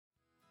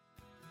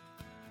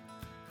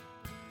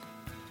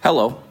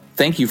Hello,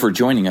 thank you for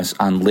joining us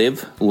on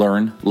Live,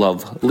 Learn,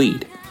 Love,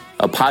 Lead,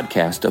 a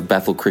podcast of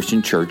Bethel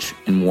Christian Church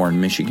in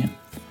Warren, Michigan.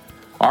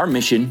 Our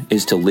mission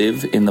is to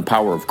live in the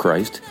power of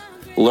Christ,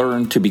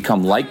 learn to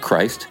become like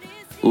Christ,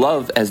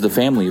 love as the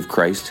family of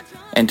Christ,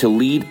 and to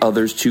lead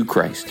others to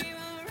Christ.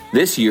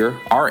 This year,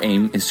 our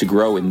aim is to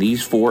grow in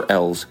these 4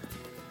 L's.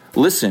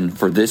 Listen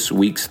for this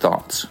week's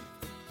thoughts.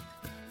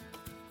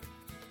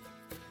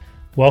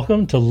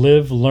 Welcome to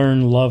Live,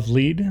 Learn, Love,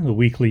 Lead, the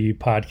weekly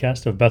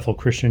podcast of Bethel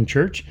Christian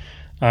Church.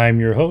 I'm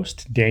your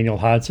host, Daniel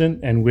Hodson,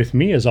 and with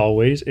me, as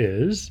always,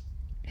 is...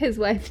 his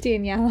wife,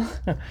 Danielle.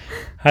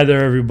 Hi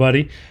there,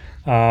 everybody.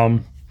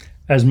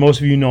 As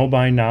most of you know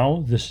by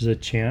now, this is a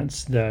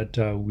chance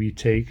that we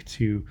take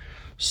to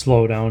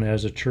slow down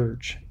as a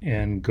church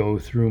and go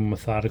through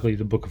methodically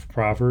the book of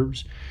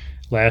Proverbs.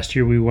 Last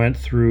year, we went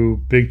through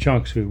big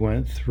chunks. We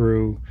went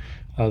through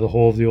the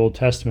whole of the Old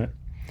Testament.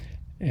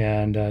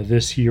 And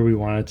this year we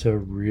wanted to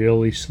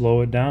really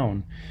slow it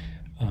down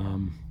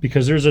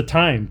because there's a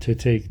time to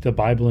take the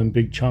Bible in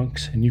big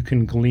chunks, and you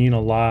can glean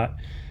a lot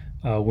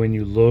when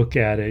you look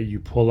at it. You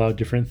pull out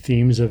different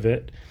themes of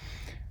it,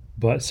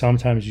 but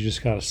sometimes you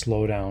just got to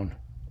slow down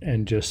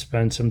and just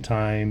spend some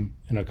time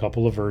in a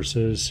couple of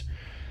verses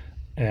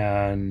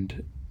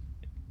and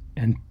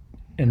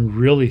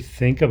really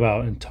think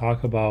about and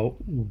talk about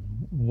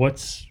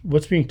what's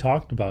being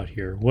talked about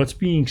here, what's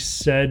being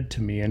said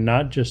to me, and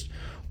not just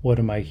what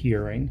am I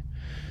hearing?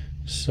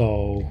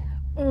 So...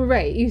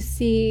 Right. You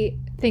see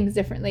things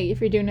differently.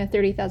 If you're doing a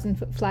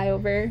 30,000-foot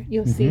flyover,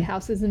 you'll see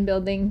houses and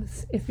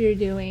buildings. If you're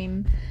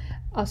doing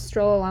a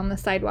stroll along the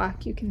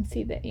sidewalk, you can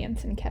see the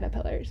ants and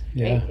caterpillars.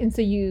 Yeah. Right? And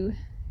so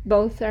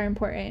both are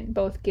important.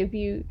 Both give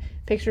you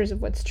pictures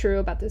of what's true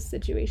about this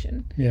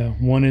situation. Yeah.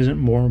 One isn't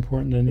more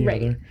important than the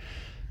right. other.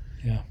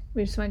 Yeah.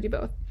 We just want to do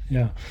both.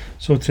 Yeah.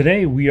 So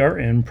today we are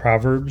in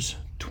Proverbs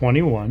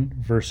 21,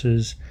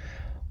 verses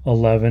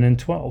 11 and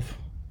 12.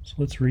 So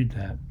let's read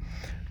that.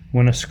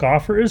 When a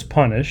scoffer is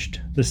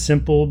punished, the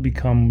simple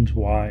becomes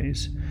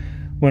wise.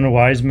 When a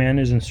wise man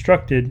is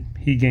instructed,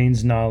 he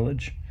gains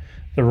knowledge.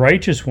 The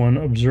righteous one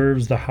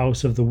observes the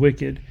house of the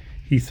wicked.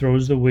 He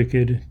throws the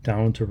wicked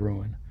down to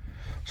ruin.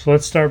 So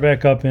let's start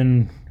back up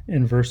in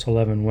verse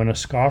 11. When a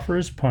scoffer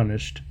is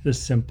punished, the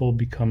simple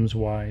becomes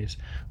wise.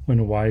 When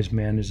a wise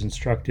man is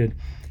instructed,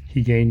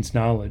 he gains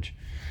knowledge.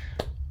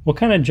 What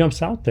kind of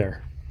jumps out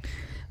there?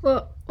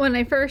 Well, when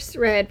I first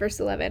read verse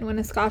 11, when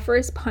a scoffer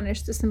is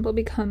punished, the simple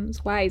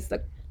becomes wise,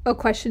 a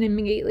question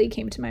immediately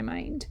came to my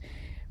mind.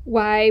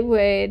 Why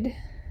would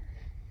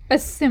a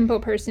simple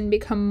person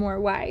become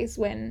more wise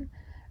when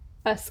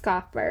a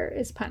scoffer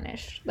is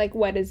punished? Like,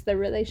 what is the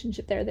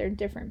relationship there? They're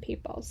different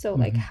people. So,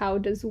 like, how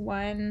does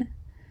one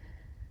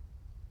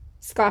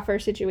scoffer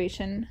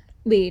situation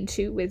lead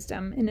to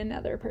wisdom in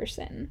another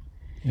person?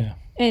 Yeah.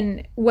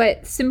 And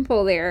what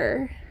simple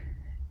there...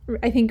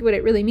 I think what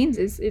it really means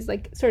is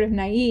like sort of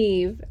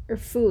naive or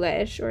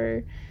foolish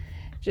or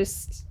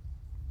just,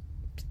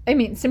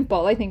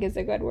 simple, I think is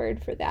a good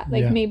word for that.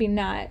 Like maybe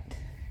not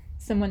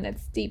someone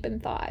that's deep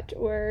in thought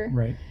or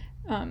right.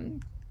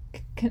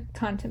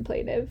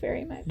 Contemplative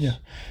very much. Yeah.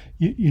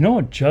 You know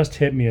what just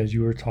hit me as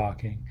you were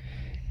talking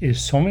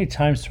is so many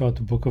times throughout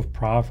the book of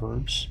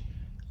Proverbs,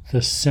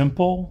 the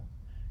simple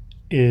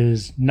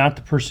is not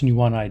the person you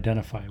want to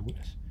identify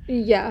with.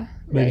 Yeah.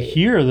 But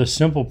here, the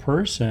simple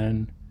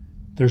person...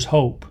 there's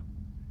hope,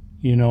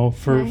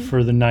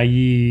 for the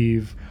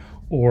naive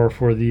or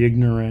for the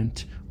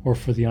ignorant or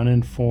for the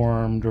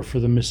uninformed or for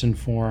the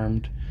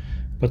misinformed.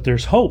 But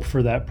there's hope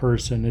for that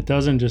person. It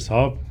doesn't just,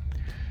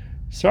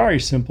 sorry,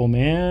 simple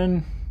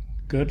man,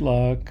 good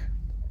luck.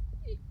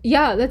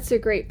 Yeah, that's a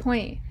great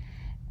point.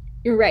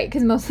 You're right,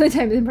 because most of the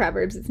time in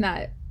Proverbs, it's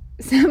not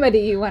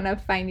somebody you want to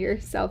find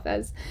yourself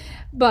as.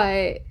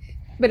 But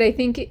I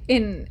think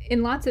in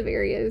lots of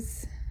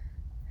areas...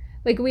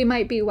 like, we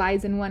might be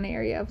wise in one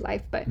area of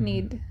life, but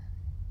need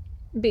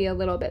be a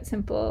little bit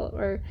simple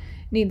or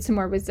need some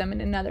more wisdom in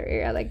another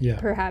area. Like,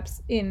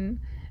 perhaps in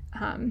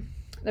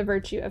the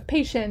virtue of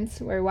patience,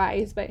 we're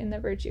wise, but in the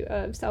virtue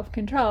of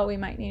self-control, we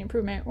might need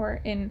improvement. Or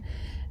in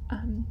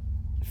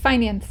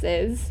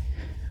finances,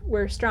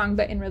 we're strong,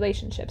 but in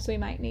relationships, we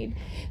might need.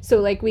 So,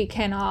 like, we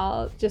can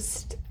all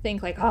just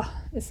think, like,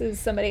 this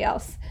is somebody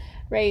else.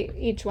 Right?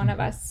 Each one of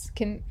us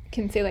can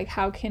say, like,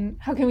 how can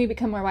we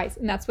become more wise?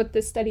 And that's what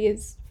this study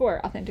is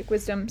for, authentic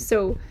wisdom.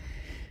 So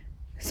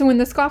when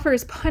the scoffer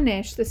is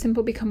punished, the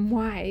simple become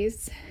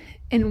wise.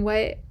 And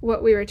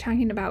what we were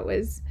talking about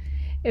was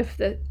if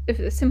the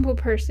simple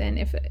person,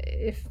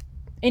 if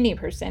any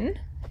person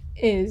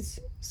is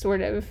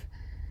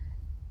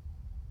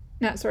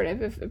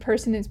if a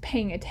person is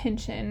paying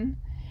attention,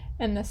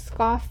 and the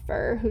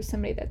scoffer, who's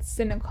somebody that's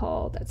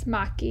cynical, that's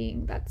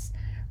mocking, that's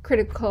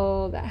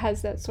critical, that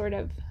has that sort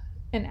of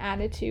an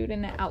attitude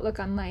and an outlook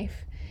on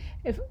life,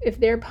 if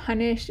they're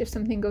punished, if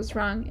something goes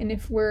wrong, and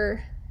if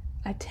we're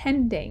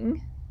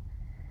attending,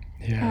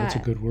 that's a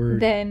good word,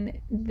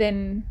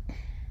 then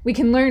we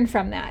can learn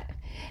from that.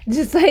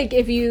 Just like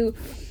if you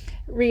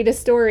read a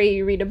story,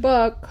 you read a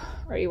book,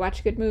 or you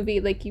watch a good movie,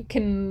 like you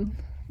can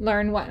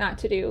learn what not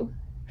to do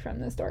from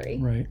the story.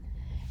 Right.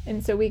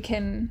 And so we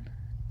can,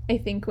 I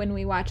think when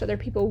we watch other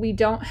people, we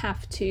don't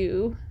have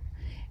to,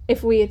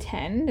 if we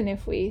attend and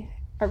if we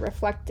are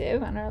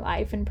reflective on our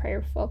life and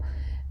prayerful,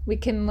 we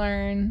can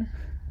learn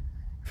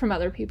from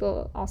other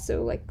people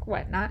also, like,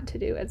 what not to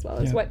do as well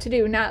as what to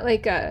do. Not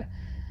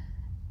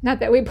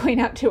that we point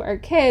out to our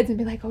kids and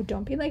be like, oh,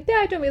 don't be like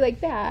that, don't be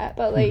like that,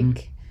 but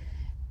like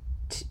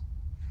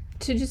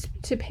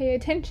to pay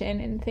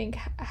attention and think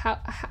how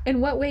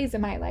in what ways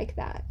am I like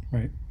that?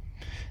 Right.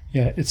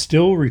 Yeah, it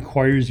still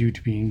requires you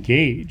to be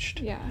engaged.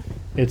 Yeah.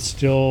 It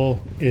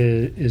still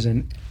is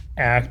an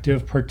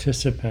active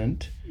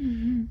participant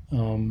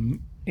in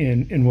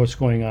what's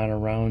going on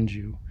around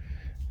you.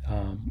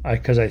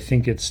 Because I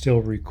think it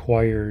still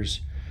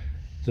requires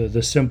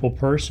the simple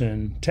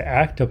person to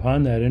act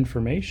upon that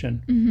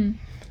information,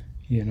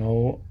 you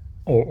know,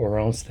 or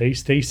else they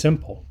stay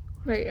simple.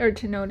 Right, or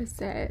to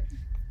notice it.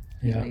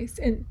 Yeah.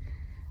 And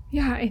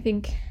yeah, I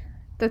think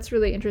that's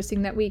really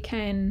interesting that we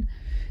can,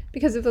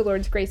 because of the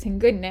Lord's grace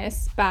and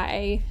goodness,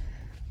 by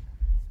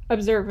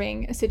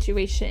observing a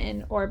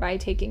situation or by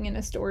taking in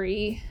a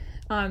story,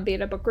 be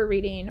it a book we're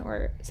reading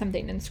or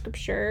something in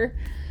Scripture,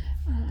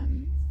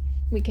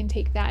 we can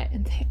take that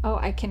and say, oh,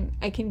 I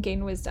can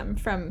gain wisdom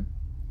from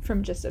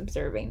just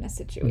observing a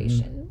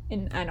situation,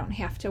 and I don't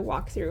have to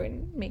walk through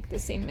and make the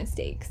same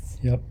mistakes.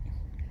 Yep.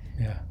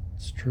 Yeah,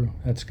 it's true.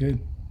 That's good.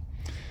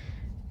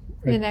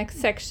 Right. The next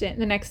section,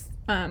 the next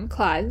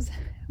clause,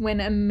 when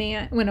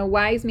a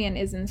wise man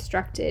is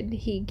instructed,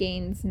 he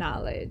gains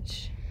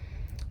knowledge.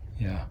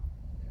 Yeah.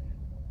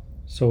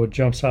 So what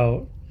jumps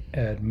out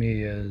at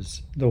me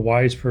is the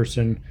wise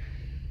person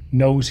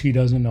knows he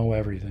doesn't know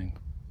everything.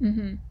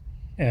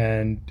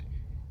 And,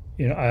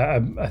 you know,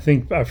 I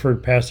think I've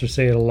heard pastors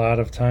say it a lot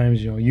of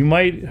times, you know, you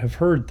might have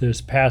heard this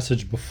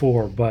passage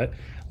before, but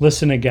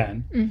listen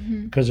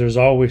again, because there's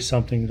always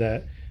something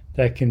that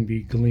can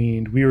be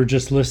gleaned. We were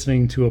just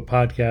listening to a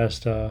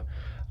podcast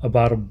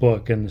about a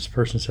book, and this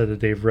person said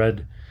that they've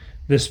read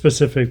this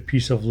specific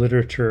piece of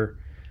literature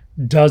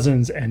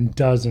dozens and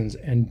dozens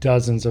and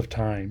dozens of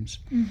times.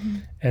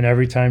 And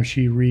every time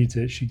she reads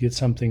it, she gets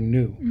something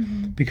new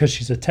because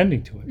she's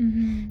attending to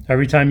it.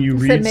 Every time you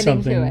read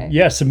something,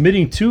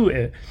 submitting to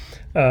it.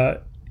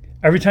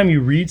 Every time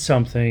you read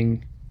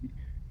something,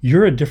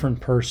 you're a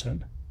different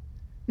person.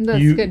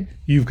 That's good.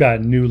 You've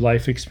got new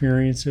life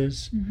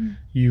experiences.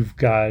 You've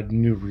got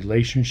new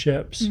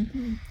relationships.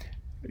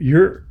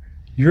 You're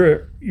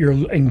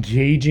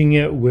engaging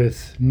it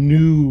with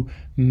new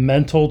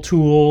mental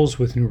tools,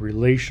 with new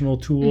relational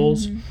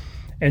tools.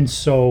 And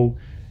so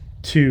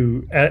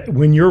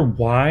when you're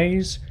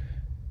wise,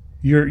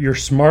 you're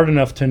smart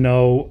enough to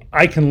know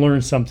I can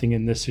learn something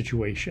in this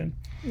situation.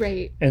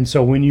 Right. And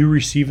so when you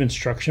receive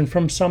instruction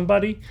from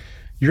somebody,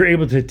 you're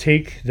able to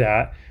take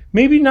that,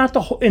 maybe not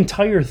the whole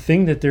entire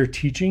thing that they're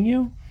teaching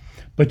you,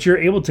 but you're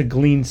able to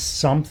glean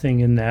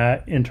something in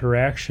that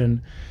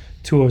interaction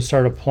to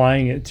start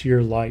applying it to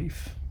your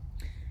life.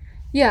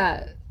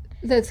 Yeah,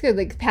 that's good.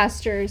 Like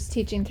pastors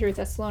teaching through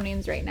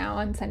Thessalonians right now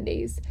on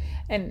Sundays.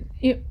 And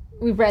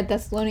we've read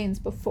Thessalonians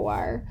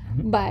before,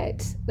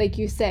 but like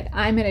you said,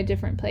 I'm in a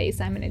different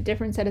place. I'm in a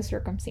different set of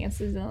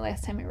circumstances than the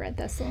last time I read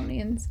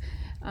Thessalonians.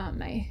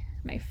 My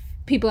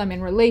people I'm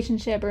in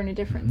relationship are in a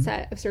different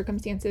set of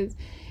circumstances.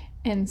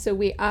 And so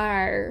we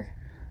are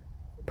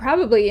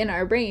probably in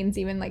our brains,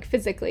 even like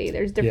physically,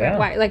 there's different,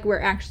 like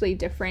we're actually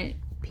different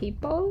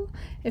people,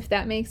 if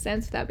that makes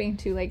sense, without being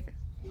too like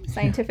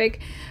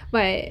scientific.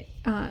 But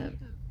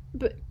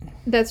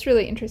that's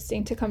really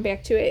interesting to come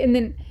back to it. And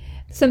then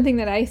something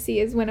that I see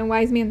is when a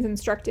wise man's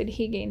instructed,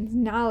 he gains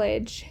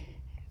knowledge.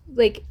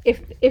 Like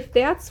if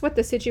that's what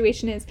the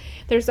situation is,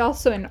 there's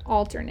also an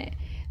alternate.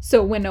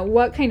 So when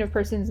what kind of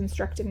person is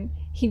instructed,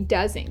 he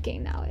doesn't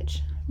gain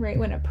knowledge. Right?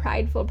 When a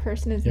prideful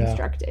person is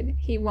instructed,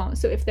 he won't.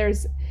 So if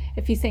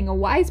he's saying a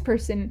wise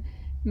person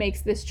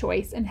makes this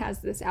choice and has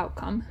this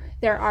outcome,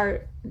 there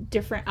are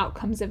different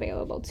outcomes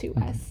available to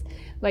us.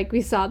 Like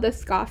we saw the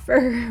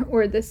scoffer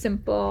or the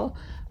simple.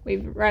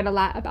 We've read a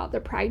lot about the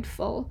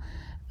prideful.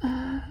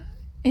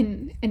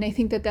 And I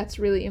think that's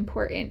really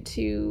important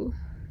to,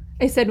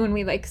 I said when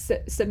we like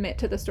submit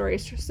to the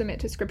stories, submit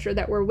to Scripture,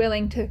 that we're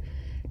willing to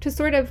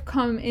sort of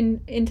come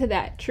into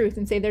that truth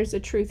and say, there's a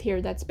truth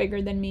here that's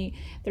bigger than me.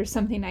 There's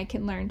something I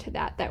can learn to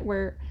that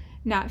we're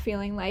not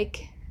feeling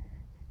like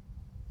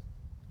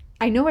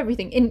I know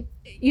everything. And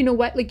you know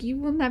what? Like, you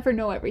will never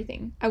know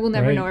everything. I will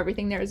never know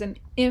everything. There is an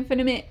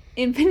infinite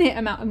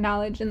amount of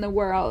knowledge in the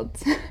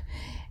world,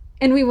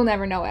 and we will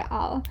never know it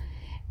all.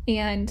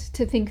 And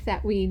to think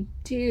that we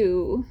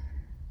do,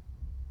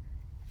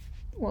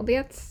 well,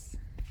 that's,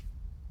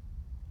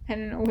 I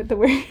don't know what the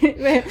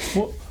word.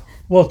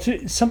 Well,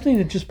 something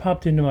that just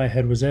popped into my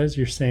head was, as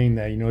you're saying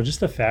that, you know, just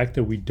the fact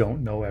that we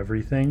don't know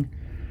everything,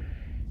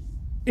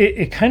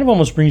 it kind of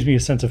almost brings me a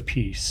sense of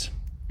peace.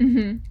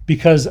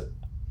 Because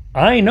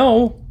I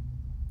know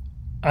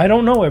I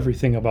don't know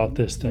everything about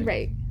this thing.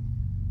 Right.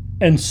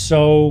 And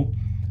so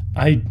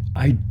I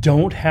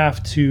don't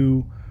have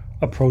to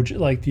approach it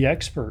like the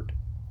expert.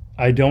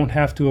 I don't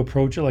have to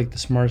approach it like the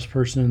smartest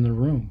person in the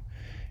room.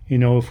 You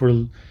know, if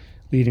we're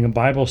leading a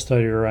Bible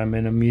study or I'm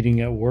in a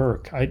meeting at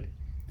work,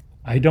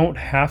 I don't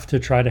have to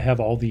try to have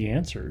all the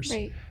answers.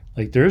 Right.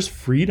 Like, there's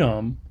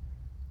freedom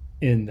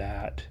in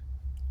that.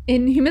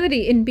 In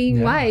humility, in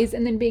being wise,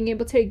 and then being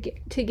able to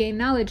gain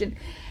knowledge.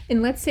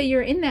 And let's say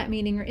you're in that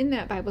meeting or in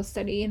that Bible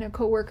study, and a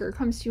coworker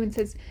comes to you and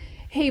says,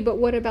 "Hey, but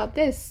what about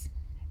this?"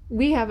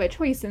 We have a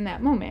choice in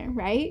that moment,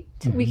 right?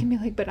 We can be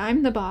like, "But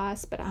I'm the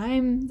boss, but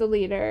I'm the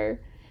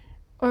leader."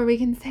 Or we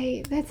can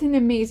say, "That's an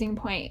amazing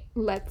point.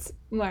 Let's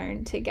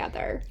learn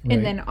together." Right.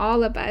 And then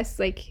all of us,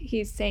 like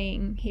he's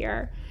saying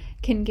here,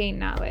 can gain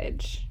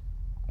knowledge.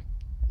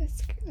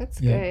 That's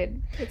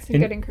good. It's a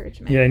good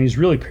encouragement. Yeah, and he's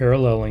really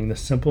paralleling the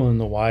simple and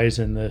the wise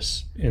in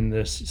this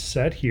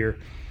set here,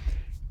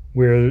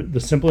 where the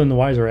simple and the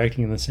wise are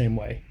acting in the same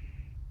way.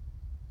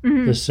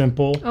 The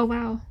simple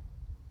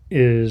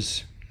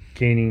is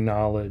gaining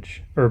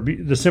knowledge, or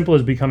the simple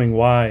is becoming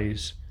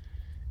wise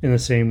in the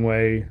same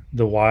way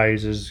the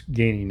wise is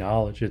gaining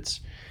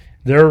knowledge.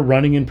 They're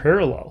running in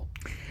parallel.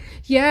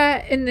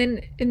 Yeah, and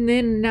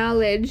then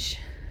knowledge,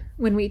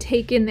 when we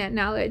take in that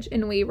knowledge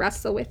and we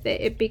wrestle with it,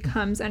 it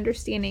becomes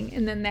understanding,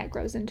 and then that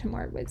grows into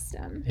more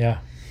wisdom. Yeah.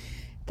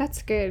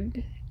 That's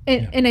good.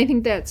 And I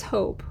think that's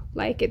hope.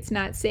 Like, it's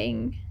not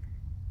saying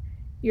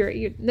you're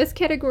in this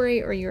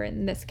category or you're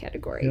in this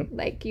category. Yep.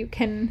 Like, you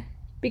can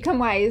become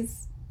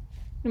wise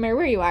no matter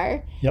where you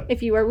are, Yep.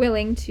 if you are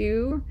willing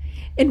to.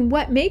 And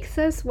what makes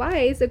us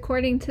wise,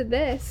 according to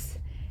this,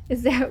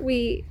 is that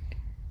when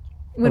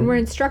we're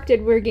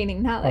instructed, we're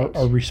gaining knowledge.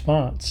 Our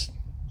response.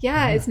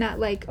 Yeah, it's not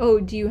like, oh,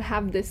 do you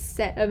have this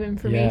set of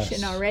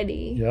information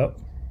already? Yep.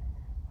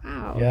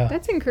 Wow. Yeah.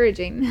 That's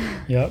encouraging.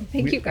 Yep.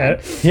 Thank you,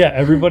 God.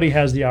 Everybody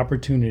has the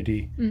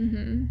opportunity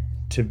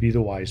to be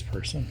the wise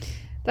person.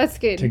 That's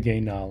good. To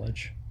gain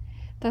knowledge.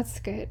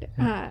 That's good.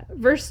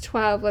 Verse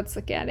 12, let's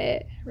look at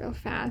it real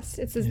fast.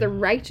 It says, "The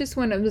righteous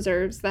one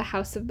observes the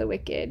house of the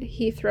wicked.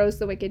 He throws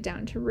the wicked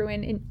down to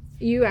ruin." And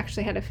you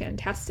actually had a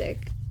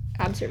fantastic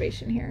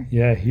observation here.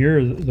 Yeah,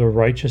 here the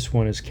righteous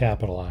one is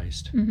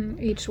capitalized.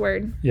 Each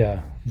word.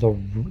 Yeah,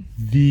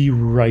 the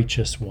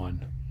righteous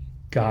one,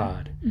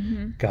 God.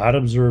 God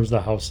observes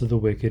the house of the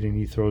wicked, and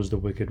he throws the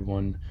wicked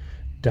one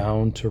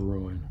down to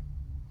ruin.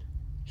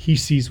 He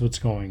sees what's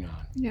going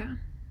on. Yeah.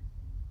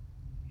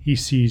 He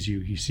sees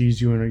you. He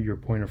sees you in your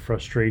point of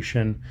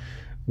frustration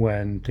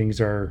when things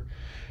are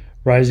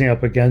rising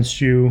up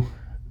against you.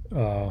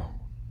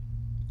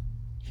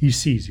 He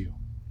sees you.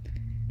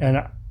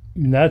 And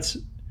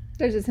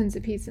there's a sense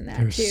of peace in that,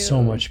 there's too. There's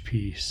so much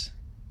peace.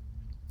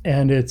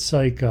 And it's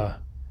like,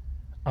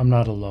 I'm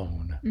not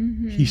alone.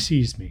 He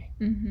sees me.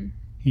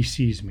 He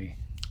sees me.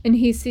 And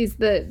he sees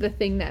the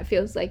thing that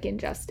feels like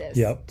injustice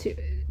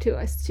to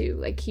us, too.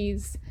 Like,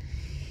 he's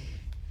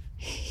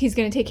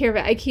going to take care of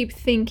it. I keep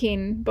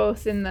thinking,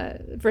 both in the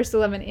verse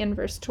 11 and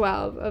verse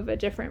 12, of a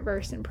different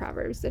verse in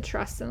Proverbs, to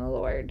trust in the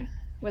Lord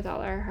with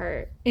all our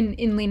heart, and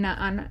lean not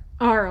on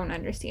our own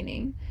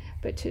understanding,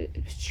 but to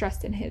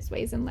trust in his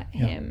ways and let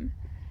him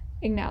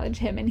acknowledge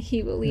him, and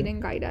he will lead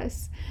and guide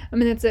us. I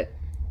mean, that's a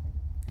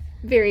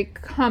very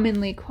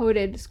commonly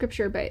quoted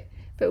scripture, but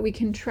we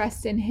can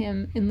trust in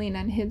him and lean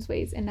on his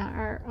ways and not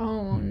our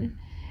own,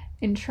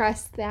 and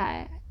trust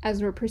that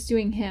as we're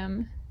pursuing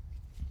him,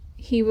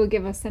 he will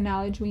give us the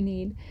knowledge we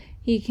need.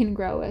 He can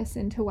grow us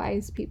into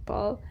wise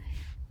people.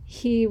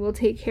 He will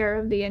take care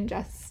of the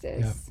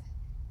injustice. Yeah.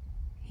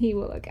 He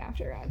will look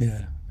after us.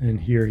 Yeah, and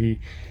here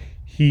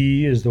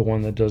he is the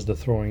one that does the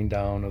throwing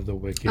down of the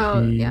wicked.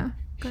 Oh,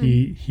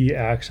 He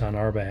acts on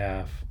our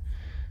behalf.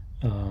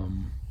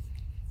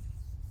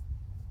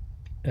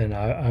 And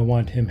I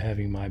want him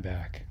having my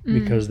back,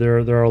 because there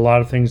are a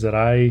lot of things that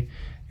I,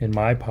 in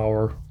my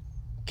power,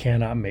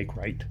 cannot make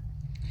right.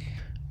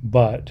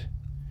 But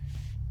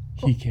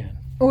he can.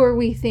 Or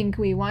we think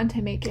we want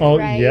to make it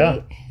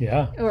right.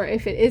 Yeah. Or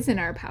if it is in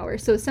our power.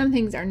 So some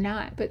things are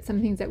not, but some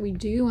things that we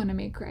do want to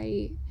make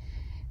right,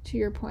 to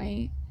your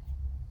point.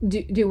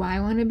 Do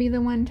I want to be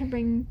the one to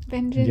bring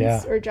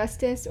vengeance or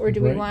justice? Or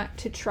do we want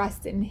to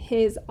trust in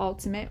his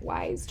ultimate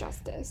wise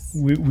justice?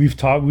 We've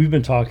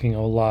been talking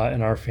a lot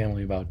in our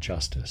family about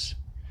justice.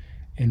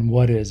 And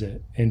what is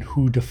it? And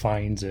who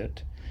defines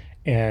it?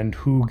 And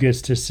who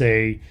gets to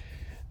say,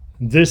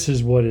 this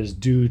is what is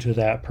due to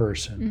that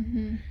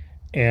person.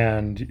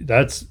 And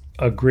that's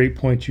a great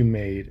point you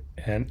made.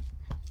 And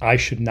I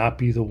should not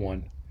be the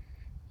one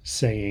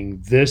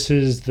saying, this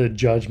is the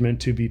judgment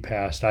to be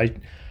passed.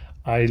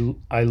 I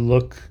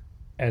look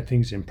at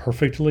things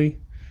imperfectly.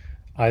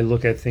 I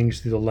look at things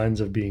through the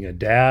lens of being a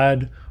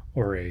dad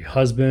or a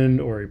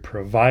husband or a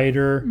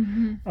provider.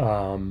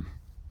 I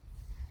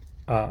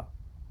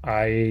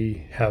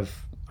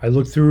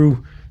look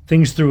through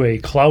things through a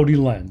cloudy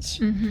lens.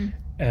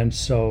 And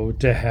so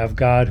to have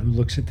God who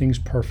looks at things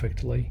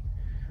perfectly,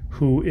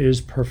 who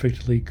is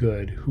perfectly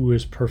good, who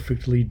is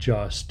perfectly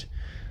just,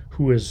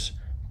 who is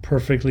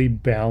perfectly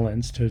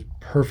balanced, who is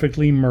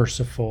perfectly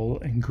merciful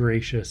and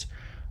gracious,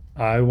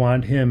 I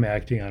want him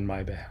acting on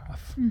my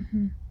behalf,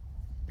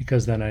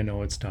 because then I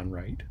know it's done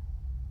right.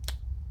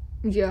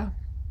 Yeah,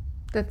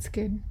 that's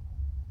good.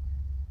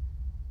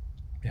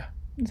 Yeah.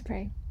 Let's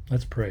pray.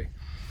 Let's pray.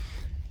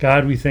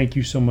 God, we thank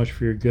you so much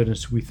for your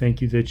goodness. We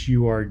thank you that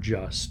you are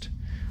just.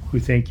 We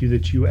thank you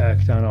that you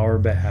act on our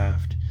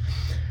behalf.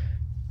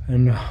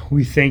 And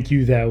we thank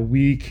you that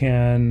we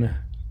can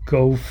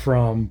go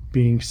from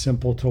being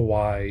simple to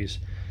wise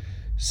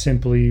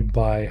simply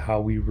by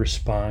how we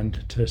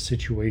respond to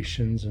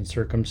situations and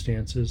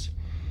circumstances.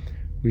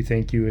 We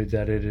thank you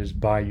that it is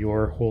by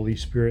your Holy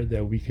Spirit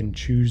that we can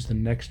choose the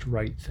next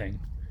right thing.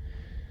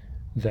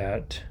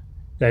 That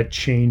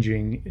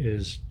changing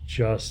is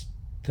just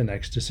the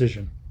next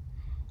decision.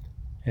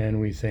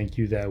 And we thank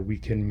you that we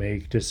can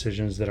make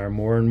decisions that are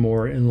more and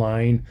more in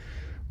line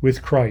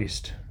with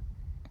Christ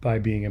by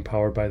being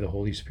empowered by the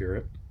Holy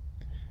Spirit.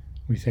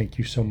 We thank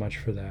you so much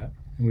for that.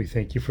 And we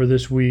thank you for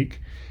this week.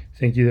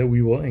 Thank you that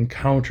we will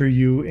encounter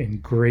you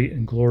in great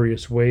and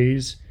glorious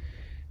ways.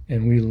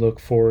 And we look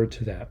forward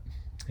to that.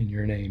 In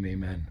your name,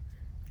 amen.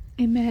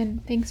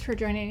 Amen. Thanks for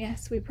joining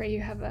us. We pray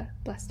you have a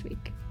blessed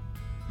week.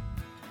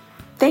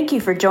 Thank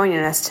you for joining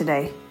us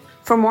today.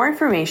 For more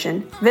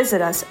information,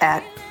 visit us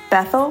at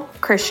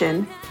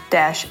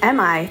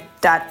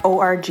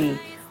bethelchristian-mi.org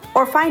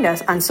or find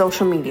us on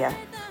social media.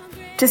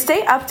 To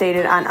stay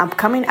updated on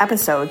upcoming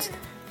episodes,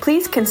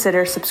 please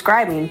consider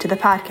subscribing to the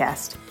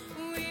podcast.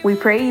 We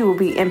pray you will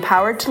be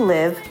empowered to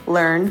live,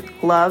 learn,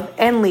 love,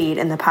 and lead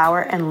in the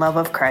power and love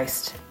of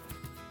Christ.